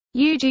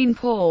Eugene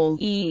Paul,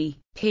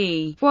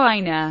 E.P.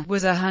 Wigner,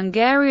 was a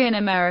Hungarian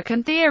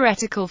American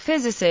theoretical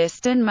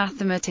physicist and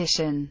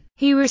mathematician.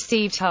 He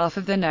received half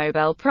of the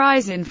Nobel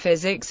Prize in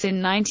Physics in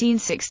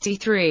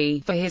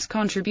 1963 for his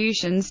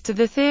contributions to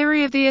the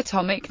theory of the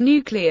atomic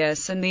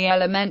nucleus and the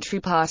elementary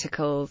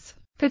particles,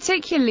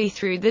 particularly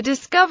through the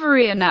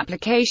discovery and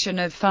application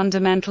of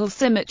fundamental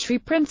symmetry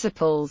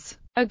principles.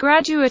 A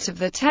graduate of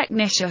the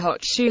Technische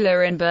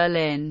Hochschule in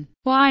Berlin,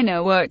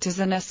 Wigner worked as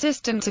an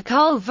assistant to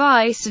Carl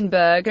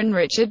Weissenberg and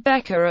Richard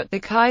Becker at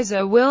the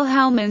Kaiser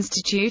Wilhelm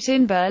Institute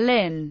in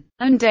Berlin,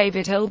 and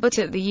David Hilbert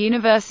at the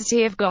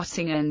University of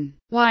Göttingen.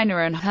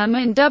 Wigner and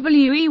Hermann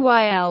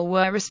Weyl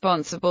were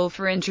responsible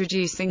for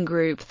introducing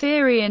group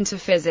theory into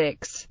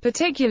physics,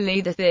 particularly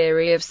the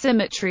theory of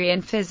symmetry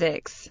in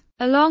physics.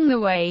 Along the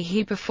way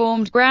he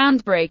performed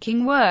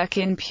groundbreaking work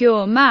in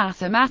pure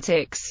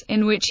mathematics,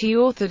 in which he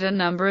authored a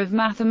number of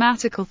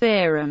mathematical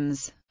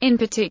theorems. In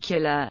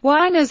particular,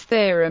 Wigner's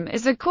theorem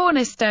is a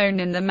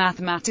cornerstone in the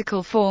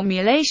mathematical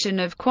formulation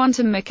of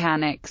quantum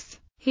mechanics.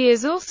 He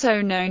is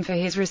also known for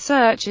his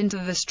research into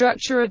the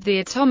structure of the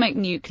atomic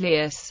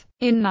nucleus.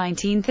 In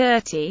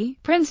 1930,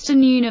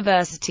 Princeton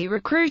University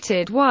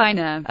recruited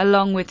Wigner,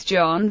 along with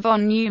John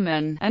von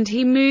Neumann, and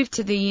he moved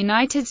to the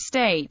United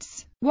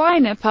States.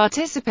 Wigner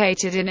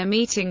participated in a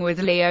meeting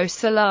with Leo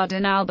Szilard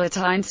and Albert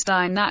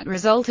Einstein that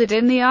resulted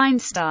in the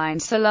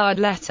Einstein-Szilard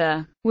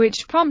letter,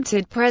 which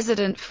prompted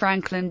President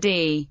Franklin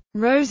D.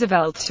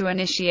 Roosevelt to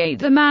initiate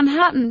the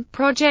Manhattan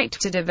Project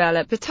to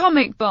develop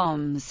atomic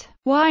bombs.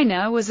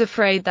 Wigner was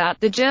afraid that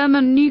the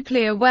German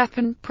nuclear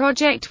weapon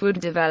project would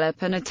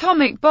develop an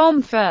atomic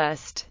bomb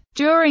first.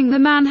 During the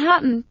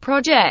Manhattan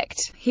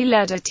Project, he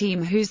led a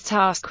team whose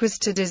task was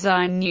to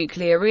design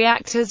nuclear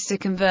reactors to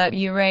convert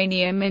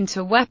uranium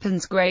into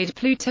weapons-grade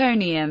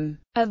plutonium.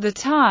 At the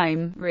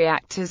time,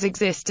 reactors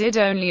existed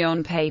only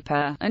on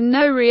paper, and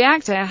no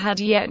reactor had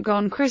yet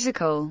gone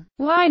critical.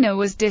 Wigner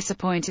was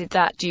disappointed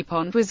that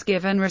DuPont was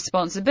given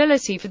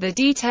responsibility for the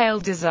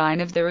detailed design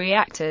of the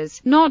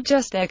reactors, not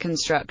just their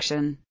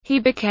construction. He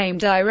became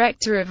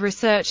Director of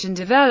Research and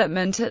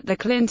Development at the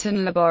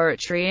Clinton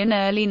Laboratory in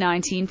early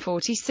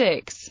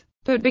 1946,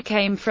 but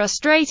became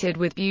frustrated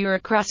with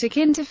bureaucratic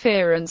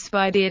interference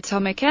by the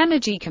Atomic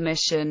Energy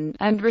Commission,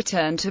 and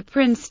returned to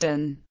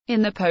Princeton.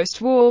 In the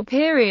post-war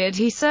period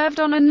he served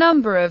on a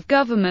number of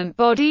government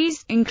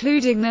bodies,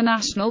 including the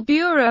National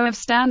Bureau of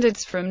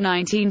Standards from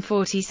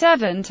 1947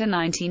 to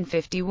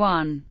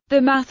 1951, the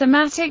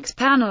Mathematics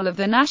Panel of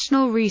the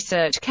National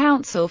Research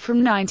Council from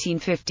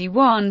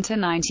 1951 to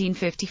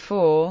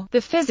 1954,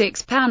 the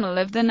Physics Panel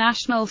of the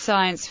National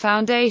Science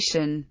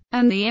Foundation,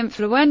 and the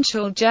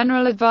influential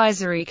General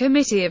Advisory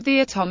Committee of the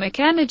Atomic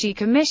Energy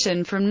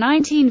Commission from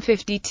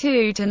 1952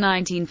 to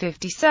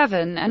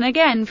 1957 and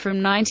again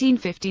from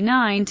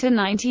 1959 to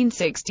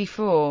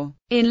 1964.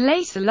 In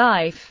later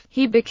life,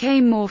 he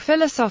became more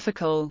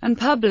philosophical, and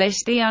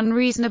published The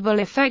Unreasonable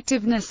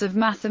Effectiveness of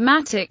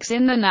Mathematics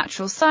in the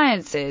Natural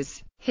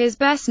Sciences, his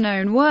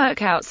best-known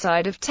work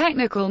outside of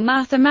technical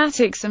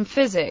mathematics and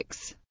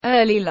physics.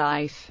 Early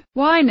life.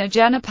 Wigner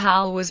Jenő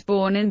Pál was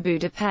born in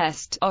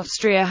Budapest,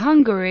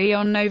 Austria-Hungary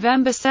on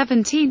November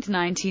 17,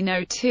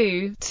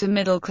 1902, to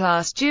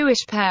middle-class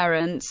Jewish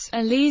parents,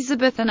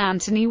 Elizabeth and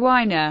Anthony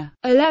Wigner,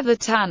 a leather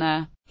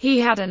tanner. He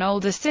had an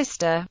older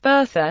sister,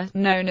 Bertha,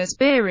 known as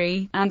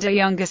Beery, and a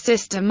younger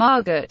sister,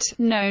 Margaret,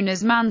 known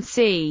as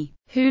Mancy,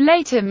 who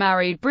later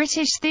married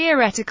British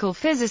theoretical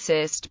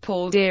physicist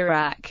Paul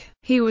Dirac.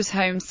 He was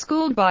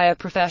homeschooled by a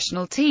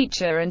professional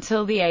teacher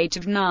until the age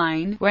of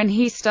 9, when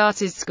he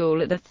started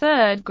school at the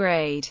 3rd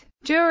grade.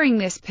 During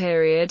this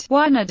period,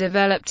 Wigner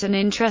developed an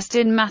interest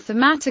in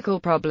mathematical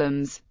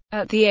problems.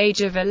 At the age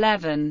of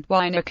 11,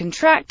 Wigner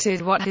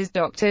contracted what his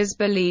doctors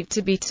believed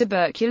to be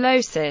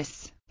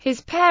tuberculosis.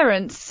 His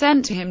parents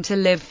sent him to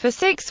live for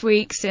 6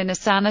 weeks in a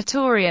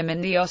sanatorium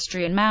in the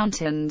Austrian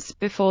mountains,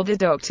 before the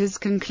doctors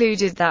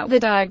concluded that the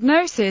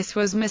diagnosis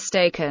was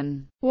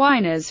mistaken.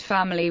 Wigner's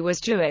family was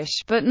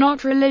Jewish, but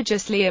not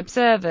religiously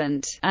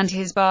observant, and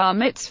his bar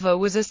mitzvah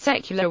was a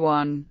secular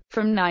one.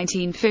 From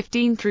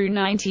 1915 through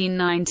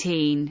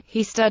 1919,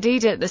 he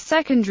studied at the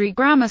secondary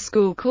grammar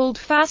school called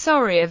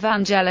Fasori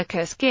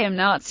Evangelicus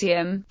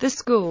Gymnasium, the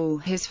school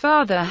his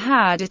father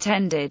had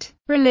attended.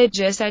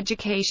 Religious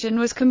education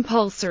was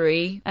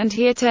compulsory, and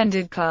he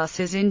attended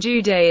classes in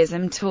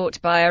Judaism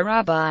taught by a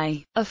rabbi.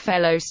 A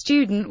fellow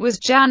student was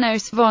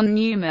Janos von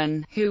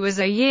Neumann, who was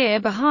a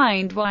year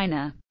behind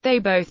Wigner. They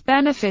both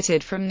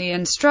benefited from the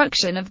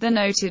instruction of the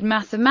noted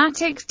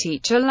mathematics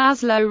teacher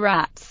Laszlo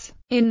Ratz.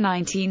 In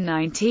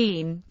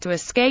 1919, to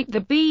escape the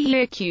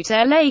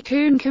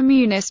Békés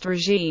communist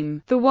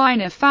regime, the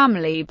Wigner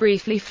family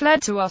briefly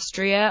fled to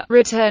Austria,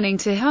 returning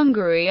to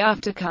Hungary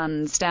after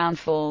Kun's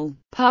downfall.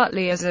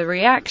 Partly as a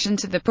reaction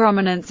to the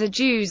prominence of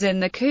Jews in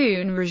the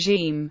Kun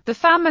regime, the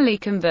family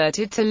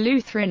converted to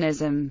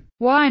Lutheranism.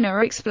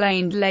 Wigner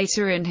explained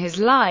later in his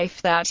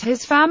life that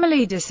his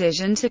family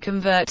decision to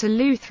convert to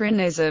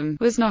Lutheranism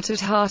was not at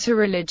heart a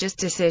religious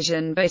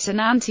decision but an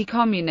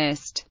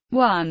anti-communist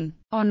one.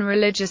 On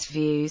religious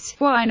views,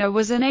 Wigner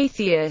was an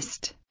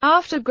atheist.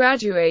 After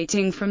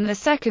graduating from the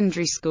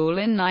secondary school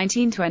in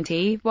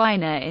 1920,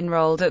 Wigner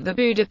enrolled at the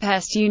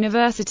Budapest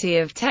University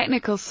of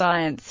Technical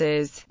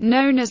Sciences,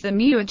 known as the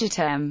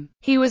MUEGTEM.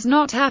 He was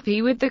not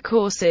happy with the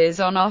courses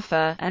on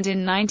offer, and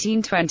in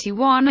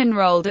 1921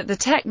 enrolled at the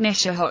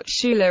Technische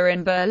Hochschule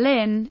in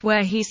Berlin,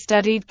 where he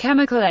studied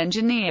chemical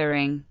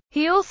engineering.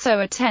 He also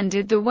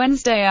attended the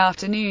Wednesday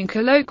afternoon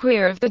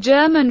colloquia of the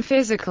German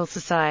Physical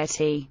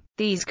Society.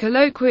 These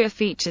colloquia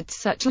featured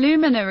such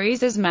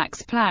luminaries as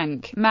Max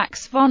Planck,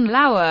 Max von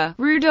Laue,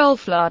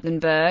 Rudolf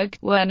Ladenburg,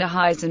 Werner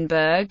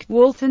Heisenberg,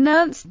 Walther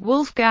Nernst,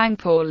 Wolfgang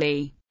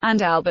Pauli,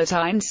 and Albert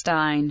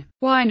Einstein.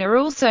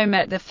 Wigner also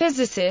met the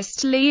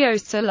physicist Leo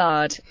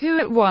Szilard, who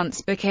at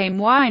once became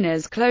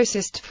Wigner's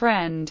closest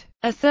friend.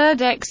 A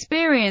third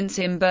experience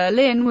in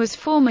Berlin was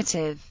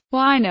formative.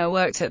 Wigner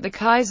worked at the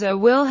Kaiser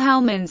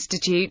Wilhelm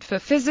Institute for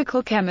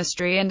Physical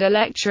Chemistry and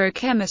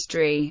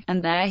Electrochemistry,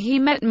 and there he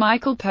met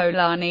Michael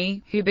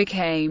Polanyi, who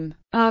became,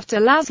 after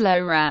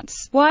Laszlo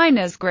Ratz,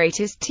 Wigner's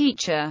greatest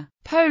teacher.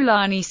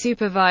 Polanyi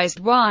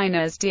supervised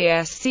Wigner's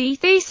DSc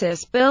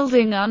thesis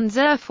Bildung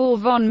unserer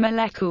von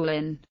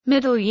Molekulen.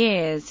 Middle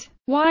years.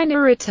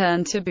 Wigner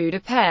returned to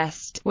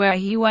Budapest, where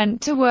he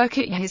went to work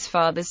at his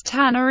father's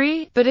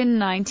tannery, but in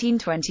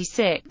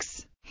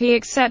 1926, he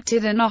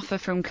accepted an offer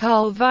from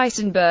Carl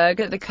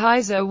Weissenberg at the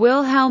Kaiser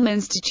Wilhelm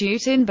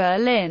Institute in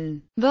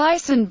Berlin.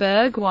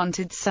 Weissenberg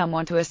wanted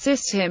someone to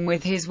assist him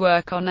with his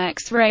work on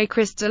X-ray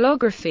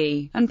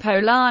crystallography, and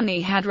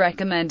Polanyi had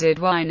recommended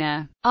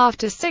Wigner.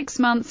 After 6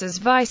 months as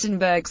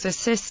Weissenberg's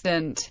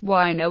assistant,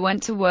 Wigner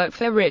went to work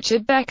for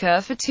Richard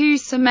Becker for 2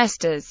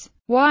 semesters.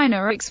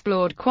 Wigner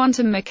explored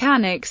quantum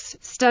mechanics,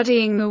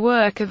 studying the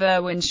work of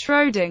Erwin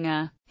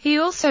Schrödinger. He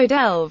also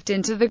delved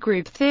into the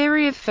group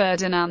theory of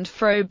Ferdinand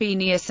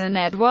Frobenius and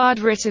Eduard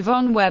Ritter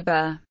von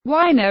Weber.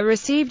 Wigner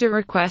received a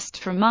request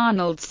from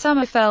Arnold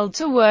Sommerfeld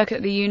to work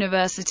at the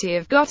University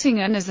of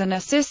Göttingen as an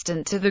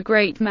assistant to the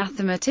great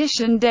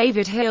mathematician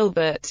David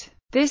Hilbert.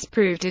 This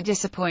proved a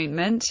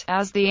disappointment,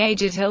 as the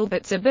aged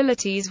Hilbert's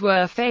abilities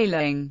were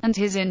failing, and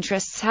his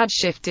interests had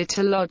shifted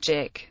to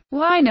logic.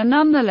 Wigner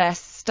nonetheless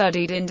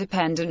studied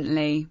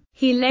independently.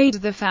 He laid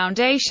the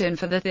foundation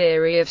for the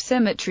theory of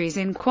symmetries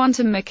in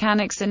quantum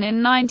mechanics and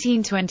in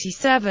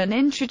 1927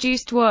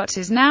 introduced what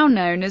is now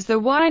known as the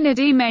Wigner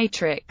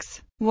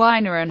D-matrix.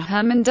 Wigner and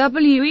Hermann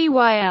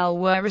Weyl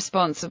were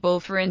responsible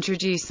for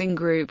introducing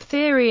group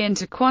theory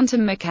into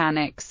quantum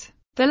mechanics.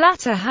 The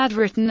latter had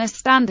written a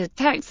standard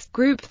text,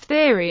 Group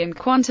Theory in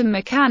Quantum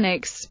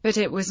Mechanics, but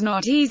it was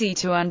not easy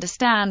to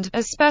understand,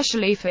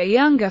 especially for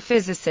younger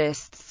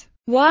physicists.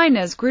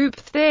 Wigner's group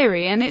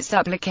theory and its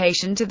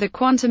application to the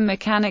quantum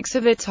mechanics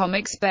of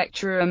atomic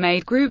spectra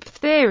made group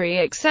theory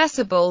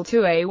accessible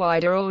to a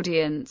wider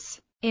audience.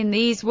 In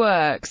these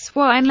works,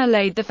 Wigner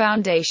laid the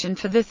foundation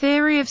for the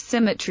theory of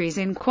symmetries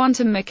in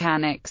quantum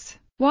mechanics.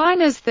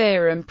 Wigner's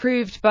theorem,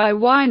 proved by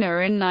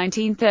Wigner in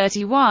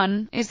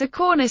 1931, is the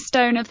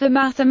cornerstone of the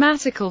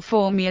mathematical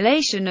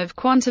formulation of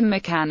quantum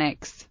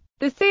mechanics.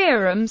 The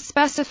theorem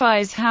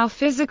specifies how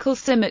physical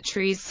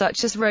symmetries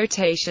such as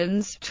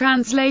rotations,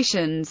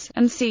 translations,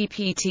 and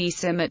CPT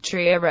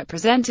symmetry are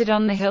represented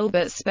on the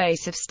Hilbert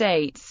space of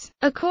states.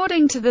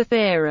 According to the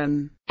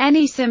theorem,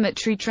 any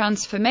symmetry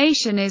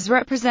transformation is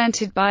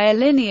represented by a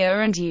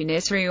linear and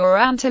unitary or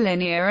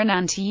antilinear and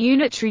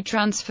anti-unitary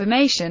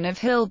transformation of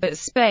Hilbert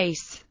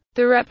space.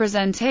 The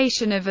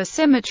representation of a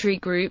symmetry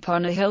group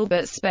on a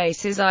Hilbert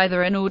space is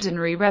either an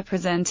ordinary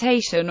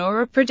representation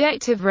or a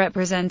projective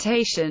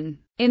representation.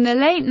 In the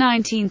late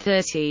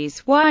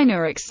 1930s,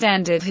 Wigner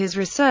extended his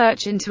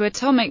research into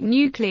atomic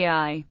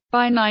nuclei.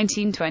 By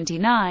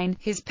 1929,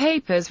 his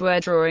papers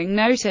were drawing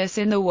notice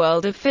in the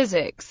world of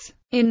physics.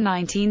 In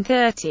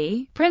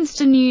 1930,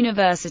 Princeton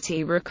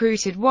University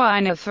recruited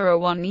Wigner for a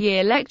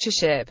 1-year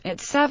lectureship,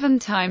 at 7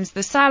 times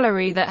the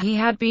salary that he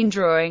had been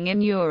drawing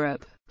in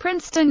Europe.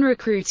 Princeton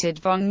recruited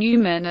von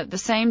Neumann at the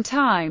same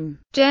time.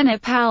 Jenő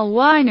Pál,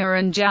 Wigner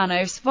and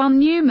János von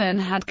Neumann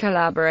had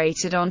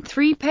collaborated on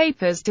 3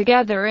 papers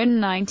together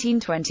in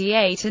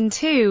 1928 and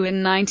 2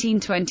 in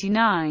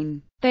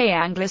 1929. They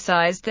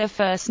anglicized their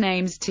first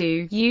names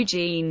to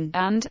Eugene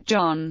and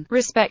John,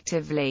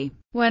 respectively.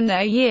 When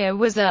their year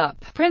was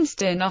up,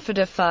 Princeton offered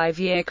a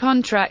 5-year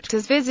contract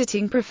as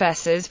visiting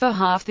professors for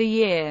half the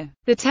year.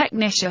 The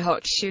Technische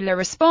Hochschule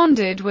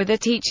responded with a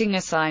teaching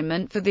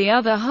assignment for the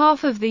other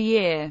half of the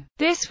year.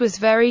 This was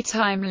very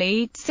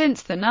timely,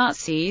 since the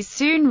Nazis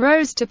soon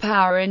rose to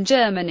power in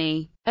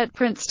Germany. At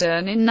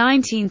Princeton in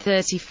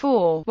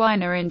 1934,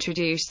 Wigner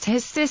introduced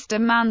his sister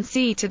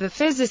Mansi to the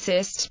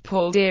physicist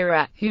Paul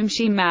Dirac, whom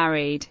she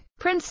married.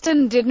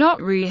 Princeton did not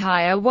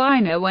rehire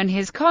Wigner when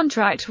his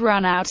contract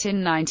ran out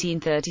in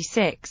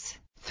 1936.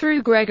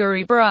 Through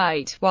Gregory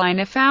Bright,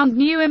 Wigner found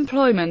new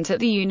employment at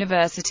the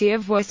University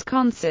of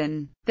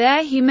Wisconsin.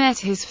 There he met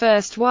his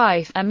first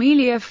wife,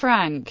 Amelia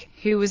Frank,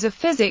 who was a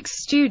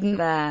physics student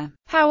there.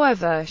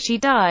 However, she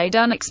died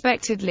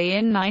unexpectedly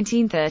in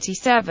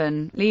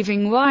 1937,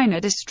 leaving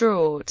Wigner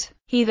distraught.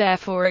 He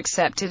therefore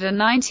accepted a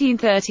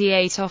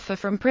 1938 offer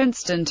from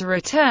Princeton to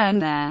return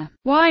there.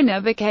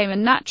 Wigner became a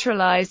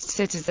naturalized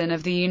citizen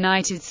of the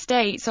United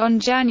States on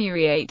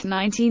January 8,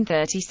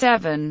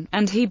 1937,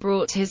 and he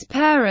brought his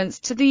parents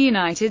to the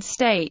United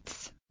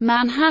States.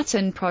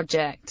 Manhattan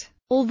Project.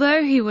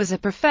 Although he was a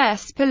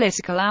professed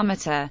political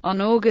amateur, on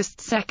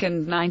August 2,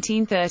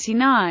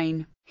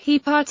 1939, he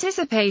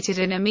participated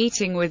in a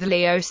meeting with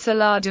Leo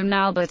Szilard and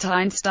Albert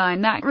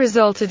Einstein that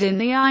resulted in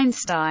the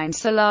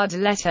Einstein-Szilard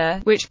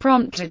letter, which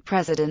prompted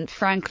President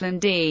Franklin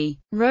D.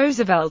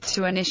 Roosevelt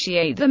to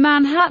initiate the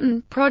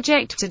Manhattan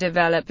Project to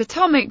develop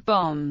atomic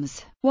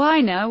bombs.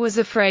 Wigner was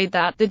afraid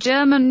that the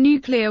German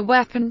nuclear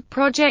weapon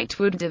project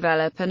would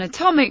develop an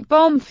atomic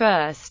bomb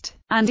first,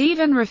 and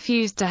even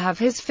refused to have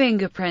his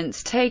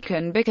fingerprints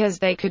taken because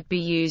they could be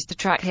used to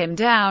track him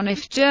down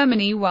if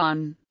Germany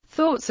won.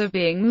 Thoughts of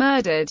being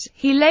murdered,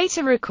 he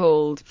later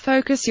recalled,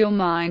 "Focus your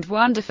mind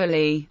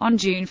wonderfully." On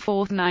June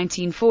 4,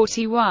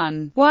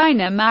 1941,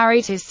 Wigner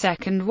married his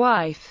second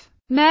wife,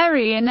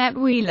 Mary Annette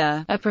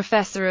Wheeler, a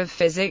professor of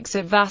physics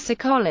at Vassar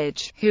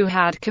College, who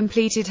had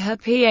completed her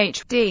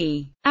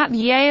Ph.D. at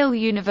Yale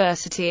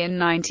University in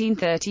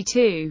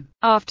 1932.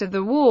 After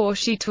the war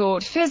she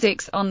taught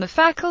physics on the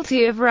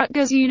faculty of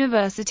Rutgers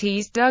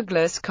University's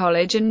Douglas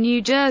College in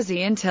New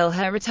Jersey until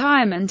her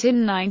retirement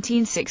in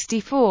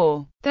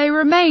 1964. They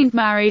remained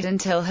married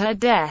until her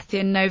death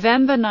in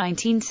November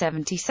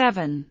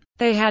 1977.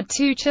 They had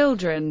two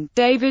children,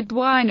 David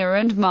Wigner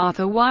and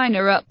Martha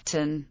Wigner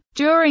Upton.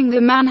 During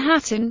the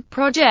Manhattan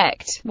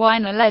Project,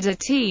 Wigner led a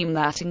team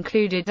that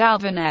included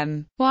Alvin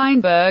M.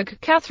 Weinberg,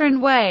 Catherine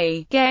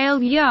Way,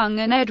 Gail Young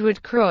and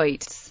Edward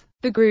Kreutz.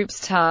 The group's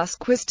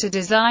task was to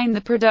design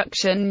the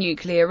production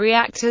nuclear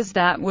reactors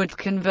that would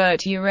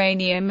convert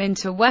uranium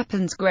into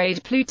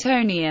weapons-grade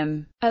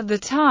plutonium. At the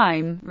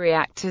time,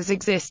 reactors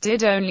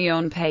existed only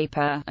on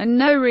paper, and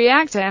no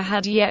reactor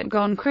had yet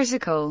gone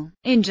critical.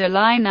 In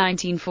July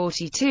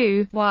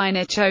 1942,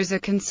 Wigner chose a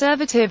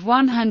conservative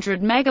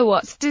 100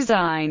 megawatts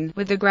design,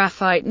 with a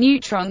graphite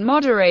neutron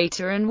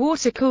moderator and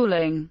water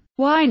cooling.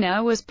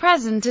 Wigner was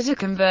present at a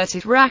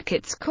converted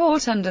rackets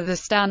court under the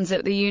stands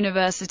at the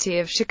University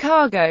of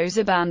Chicago's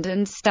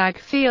abandoned Stagg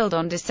Field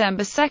on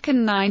December 2,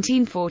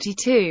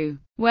 1942,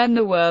 when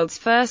the world's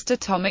first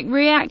atomic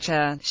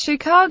reactor,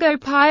 Chicago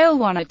Pile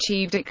 1,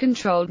 achieved a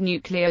controlled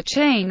nuclear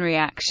chain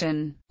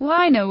reaction.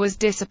 Wigner was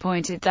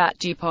disappointed that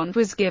DuPont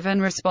was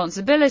given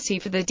responsibility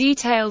for the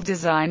detailed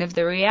design of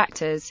the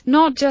reactors,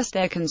 not just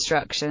their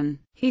construction.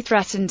 He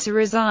threatened to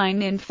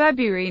resign in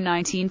February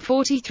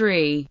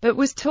 1943, but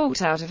was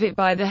talked out of it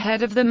by the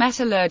head of the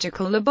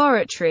metallurgical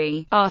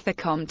laboratory, Arthur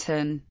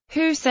Compton,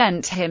 who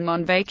sent him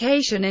on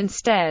vacation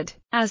instead.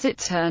 As it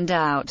turned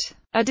out,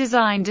 a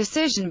design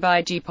decision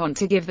by DuPont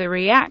to give the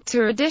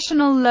reactor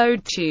additional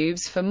load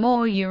tubes for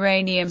more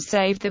uranium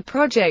saved the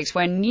project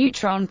when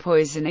neutron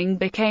poisoning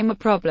became a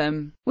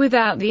problem.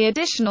 Without the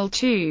additional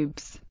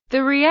tubes,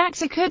 the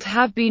reactor could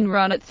have been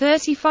run at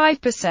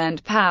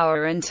 35%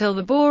 power until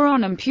the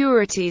boron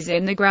impurities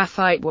in the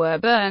graphite were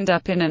burned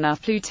up in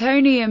enough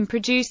plutonium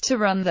produced to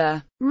run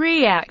the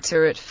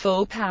reactor at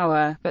full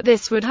power, but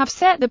this would have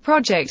set the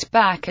project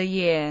back a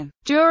year.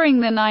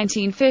 During the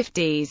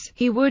 1950s,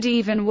 he would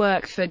even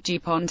work for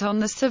DuPont on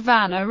the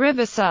Savannah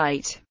River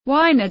site.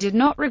 Wigner did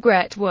not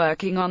regret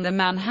working on the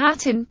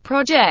Manhattan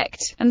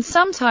Project, and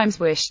sometimes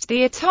wished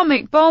the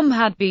atomic bomb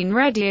had been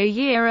ready a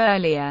year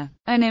earlier.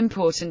 An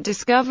important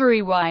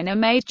discovery Wigner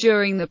made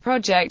during the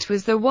project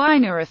was the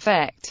Wigner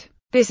effect.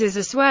 This is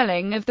a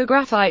swelling of the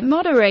graphite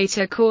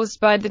moderator caused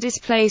by the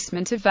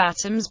displacement of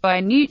atoms by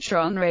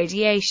neutron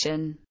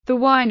radiation. The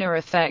Wigner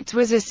effect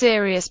was a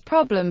serious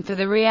problem for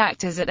the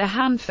reactors at the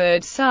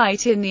Hanford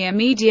site in the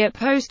immediate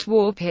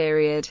post-war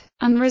period,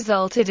 and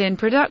resulted in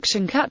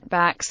production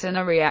cutbacks and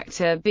a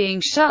reactor being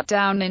shut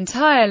down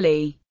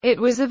entirely. It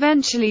was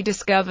eventually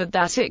discovered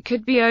that it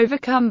could be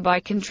overcome by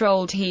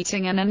controlled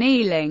heating and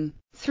annealing.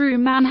 Through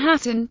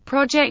Manhattan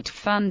Project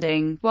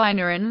funding,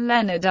 Wigner and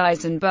Leonard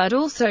Eisenbud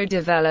also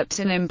developed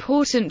an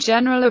important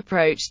general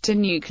approach to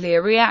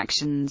nuclear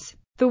reactions,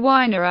 the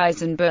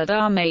Wigner-Eisenbud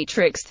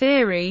R-matrix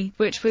theory,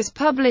 which was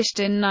published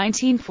in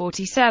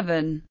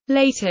 1947.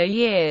 Later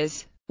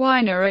years,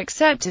 Wigner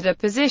accepted a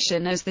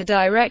position as the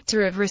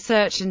Director of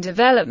Research and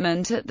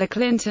Development at the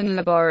Clinton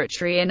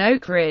Laboratory in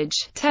Oak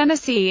Ridge,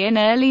 Tennessee in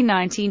early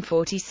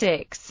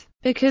 1946.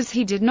 Because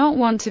he did not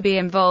want to be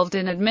involved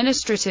in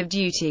administrative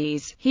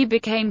duties, he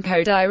became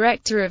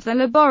co-director of the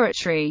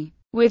laboratory,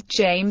 with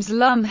James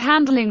Lum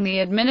handling the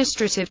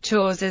administrative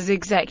chores as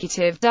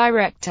executive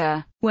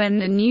director. When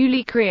the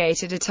newly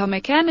created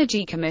Atomic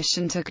Energy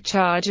Commission took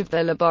charge of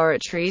the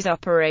laboratory's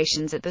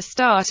operations at the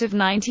start of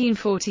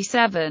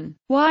 1947,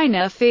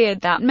 Wigner feared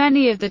that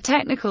many of the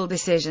technical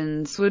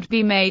decisions would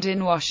be made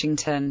in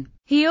Washington.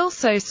 He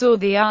also saw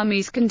the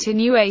Army's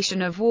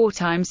continuation of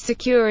wartime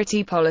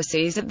security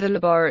policies at the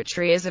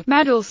laboratory as a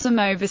meddlesome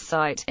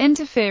oversight,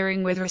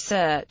 interfering with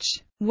research.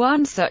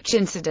 One such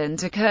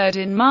incident occurred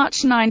in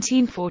March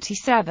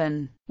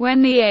 1947,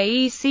 when the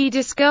AEC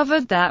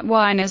discovered that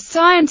Wigner's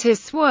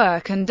scientists were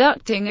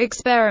conducting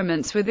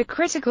experiments with a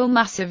critical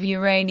mass of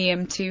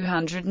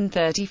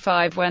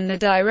uranium-235 when the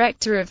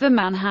director of the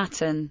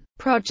Manhattan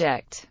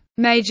Project,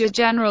 Major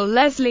General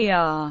Leslie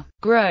R.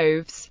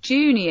 Groves,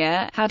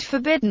 Jr., had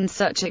forbidden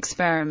such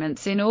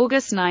experiments in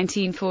August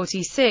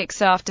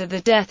 1946 after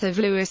the death of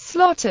Louis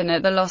Slotin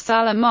at the Los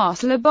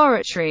Alamos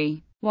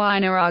laboratory.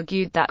 Wigner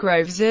argued that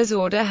Groves's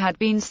order had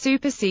been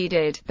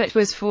superseded, but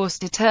was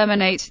forced to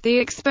terminate the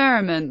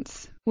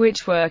experiments,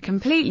 which were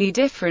completely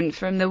different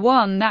from the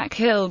one that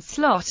killed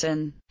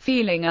Slotin.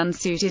 Feeling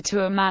unsuited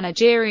to a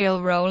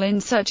managerial role in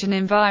such an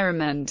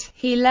environment,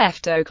 he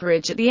left Oak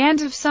Ridge at the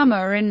end of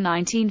summer in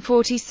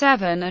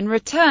 1947 and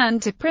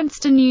returned to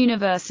Princeton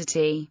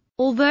University,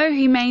 although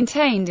he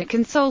maintained a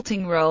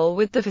consulting role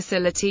with the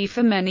facility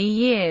for many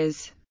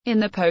years. In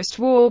the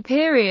post-war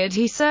period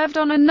he served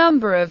on a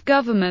number of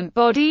government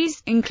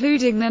bodies,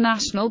 including the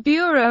National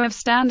Bureau of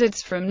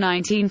Standards from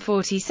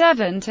 1947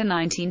 to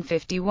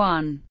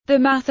 1951, the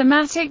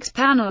Mathematics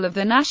Panel of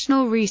the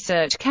National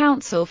Research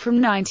Council from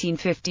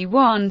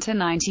 1951 to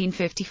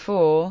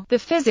 1954, the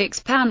Physics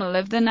Panel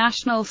of the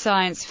National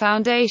Science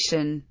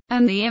Foundation,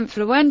 and the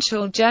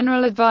influential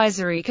General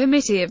Advisory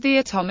Committee of the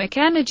Atomic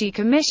Energy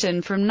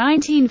Commission from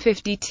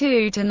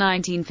 1952 to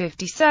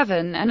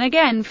 1957 and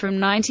again from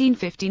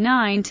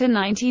 1959 to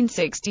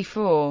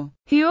 1964.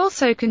 He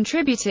also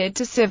contributed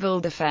to civil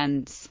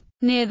defense.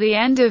 Near the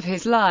end of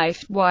his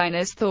life,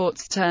 Wigner's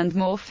thoughts turned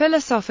more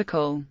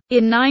philosophical.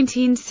 In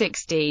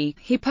 1960,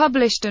 he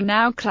published a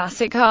now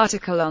classic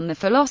article on the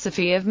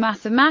philosophy of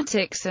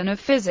mathematics and of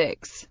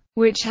physics,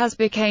 which has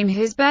become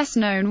his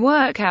best-known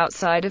work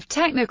outside of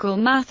technical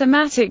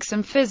mathematics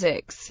and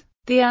physics,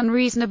 The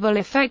Unreasonable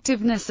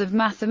Effectiveness of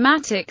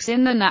Mathematics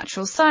in the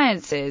Natural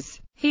Sciences.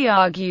 He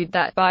argued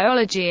that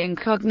biology and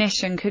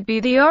cognition could be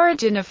the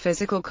origin of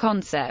physical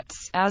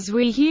concepts, as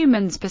we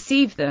humans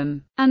perceive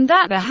them, and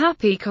that the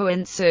happy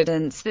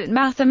coincidence that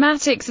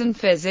mathematics and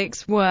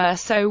physics were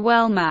so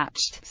well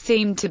matched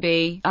seemed to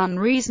be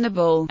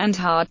unreasonable and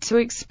hard to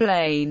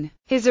explain.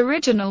 His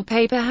original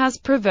paper has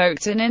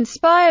provoked and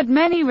inspired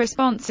many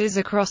responses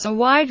across a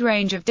wide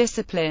range of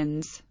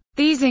disciplines.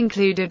 These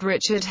included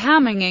Richard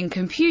Hamming in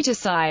computer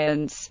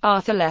science,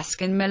 Arthur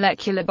Lesk in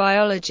molecular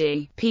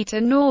biology, Peter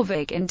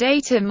Norvig in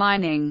data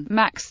mining,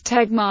 Max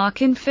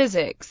Tegmark in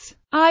physics,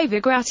 Ivor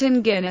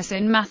Grattan-Guinness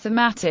in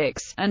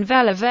mathematics, and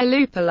Vela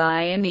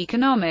Veloupillai in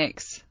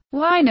economics.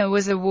 Wigner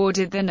was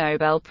awarded the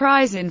Nobel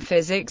Prize in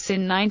Physics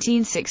in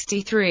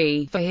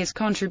 1963 for his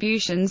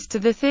contributions to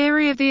the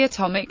theory of the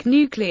atomic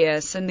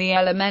nucleus and the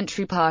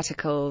elementary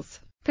particles,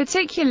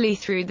 particularly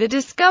through the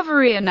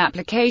discovery and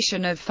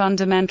application of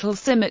fundamental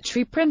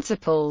symmetry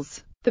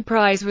principles. The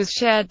prize was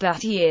shared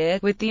that year,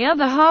 with the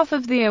other half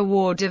of the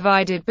award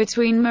divided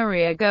between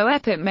Maria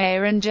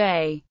Goeppert-Mayer and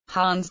J.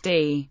 Hans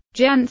D.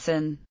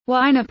 Jensen.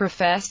 Wigner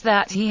professed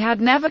that he had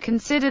never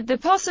considered the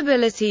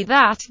possibility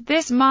that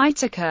this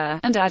might occur,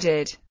 and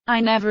added,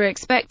 "I never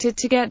expected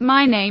to get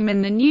my name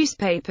in the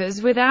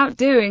newspapers without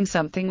doing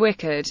something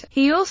wicked."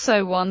 He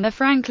also won the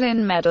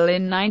Franklin Medal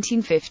in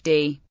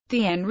 1950.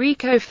 The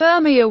Enrico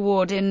Fermi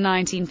Award in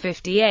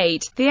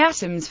 1958, the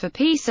Atoms for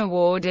Peace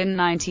Award in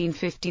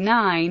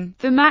 1959,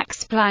 the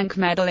Max Planck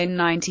Medal in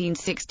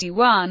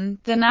 1961,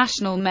 the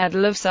National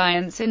Medal of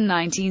Science in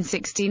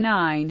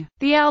 1969,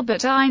 the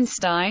Albert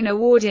Einstein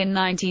Award in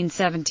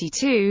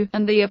 1972,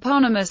 and the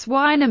eponymous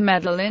Wigner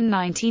Medal in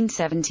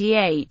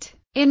 1978.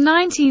 In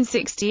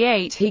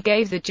 1968 he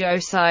gave the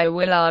Josiah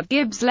Willard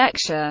Gibbs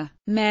Lecture.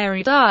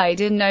 Mary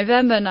died in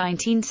November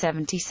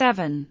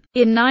 1977.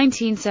 In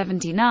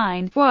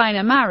 1979,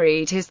 Wigner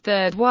married his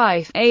third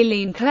wife,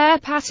 Aileen Claire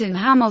Patton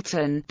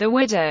Hamilton, the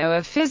widow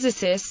of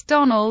physicist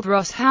Donald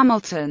Ross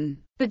Hamilton,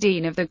 the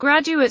dean of the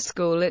graduate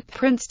school at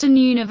Princeton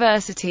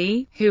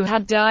University, who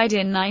had died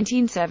in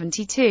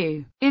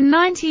 1972. In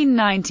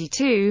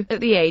 1992, at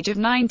the age of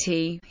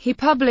 90, he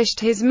published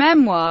his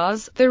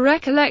memoirs, The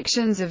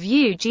Recollections of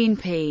Eugene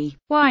P.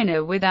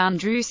 Wigner with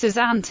Andrew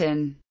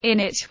Sazantin. In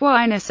it,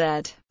 Wigner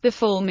said, "The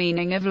full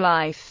meaning of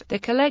life, the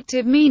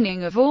collective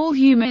meaning of all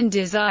human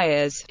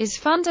desires, is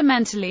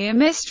fundamentally a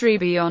mystery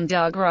beyond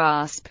our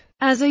grasp.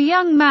 As a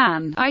young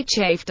man, I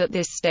chafed at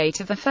this state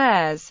of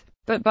affairs,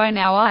 but by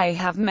now I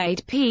have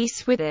made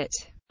peace with it.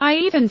 I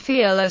even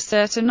feel a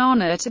certain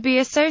honor to be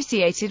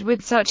associated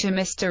with such a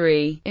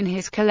mystery." In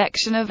his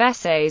collection of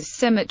essays,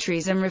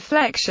 Symmetries and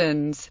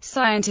Reflections,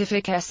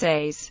 Scientific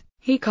Essays,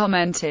 he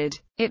commented,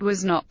 "It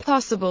was not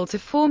possible to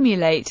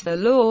formulate the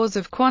laws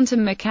of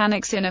quantum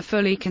mechanics in a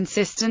fully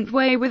consistent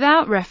way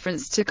without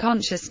reference to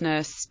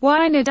consciousness."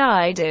 Wigner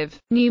died of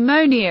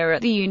pneumonia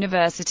at the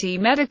University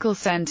Medical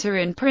Center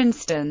in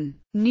Princeton,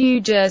 New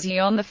Jersey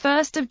on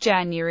 1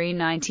 January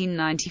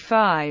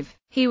 1995.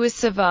 He was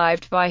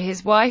survived by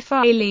his wife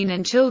Aileen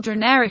and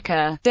children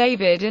Erica,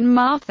 David and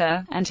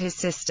Martha, and his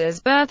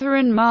sisters Bertha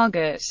and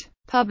Margaret.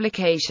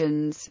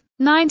 Publications: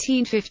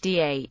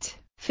 1958.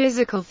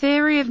 Physical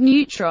Theory of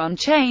Neutron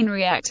Chain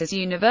Reactors,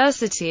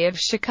 University of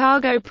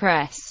Chicago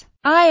Press.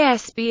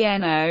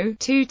 ISBN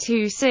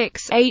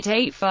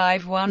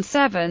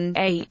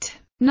 0-226-88517-8.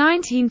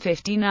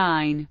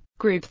 1959.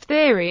 Group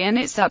Theory and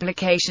its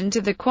Application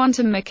to the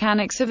Quantum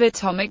Mechanics of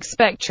Atomic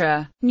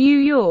Spectra. New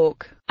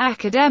York,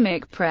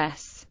 Academic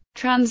Press.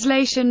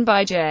 Translation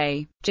by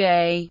J.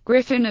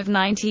 Griffin of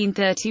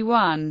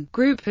 1931.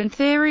 Group and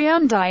Theorie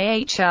und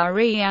die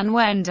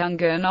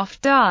Anwendungen auf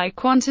die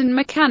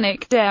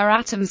Quantenmechanik der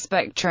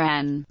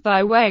Atomspektren.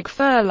 By Weg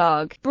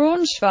Verlag,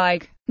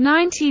 Braunschweig.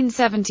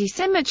 1970.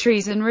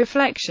 Symmetries and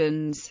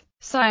Reflections.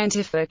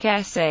 Scientific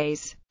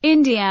Essays.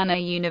 Indiana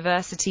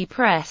University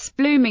Press,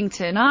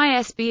 Bloomington.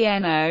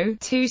 ISBN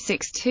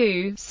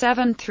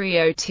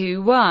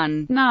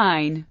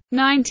 0-262-73021-9.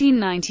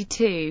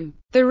 1992.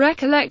 The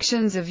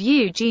Recollections of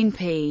Eugene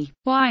P.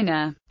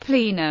 Wigner,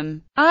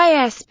 Plenum.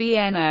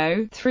 ISBN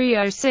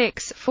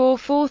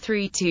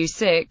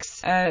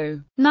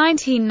 0-306-44326-0.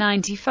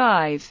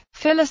 1995.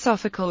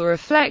 Philosophical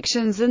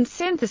Reflections and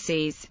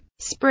Syntheses.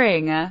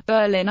 Springer,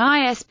 Berlin.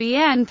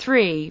 ISBN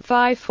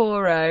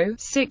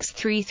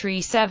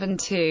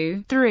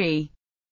 3-540-63372-3.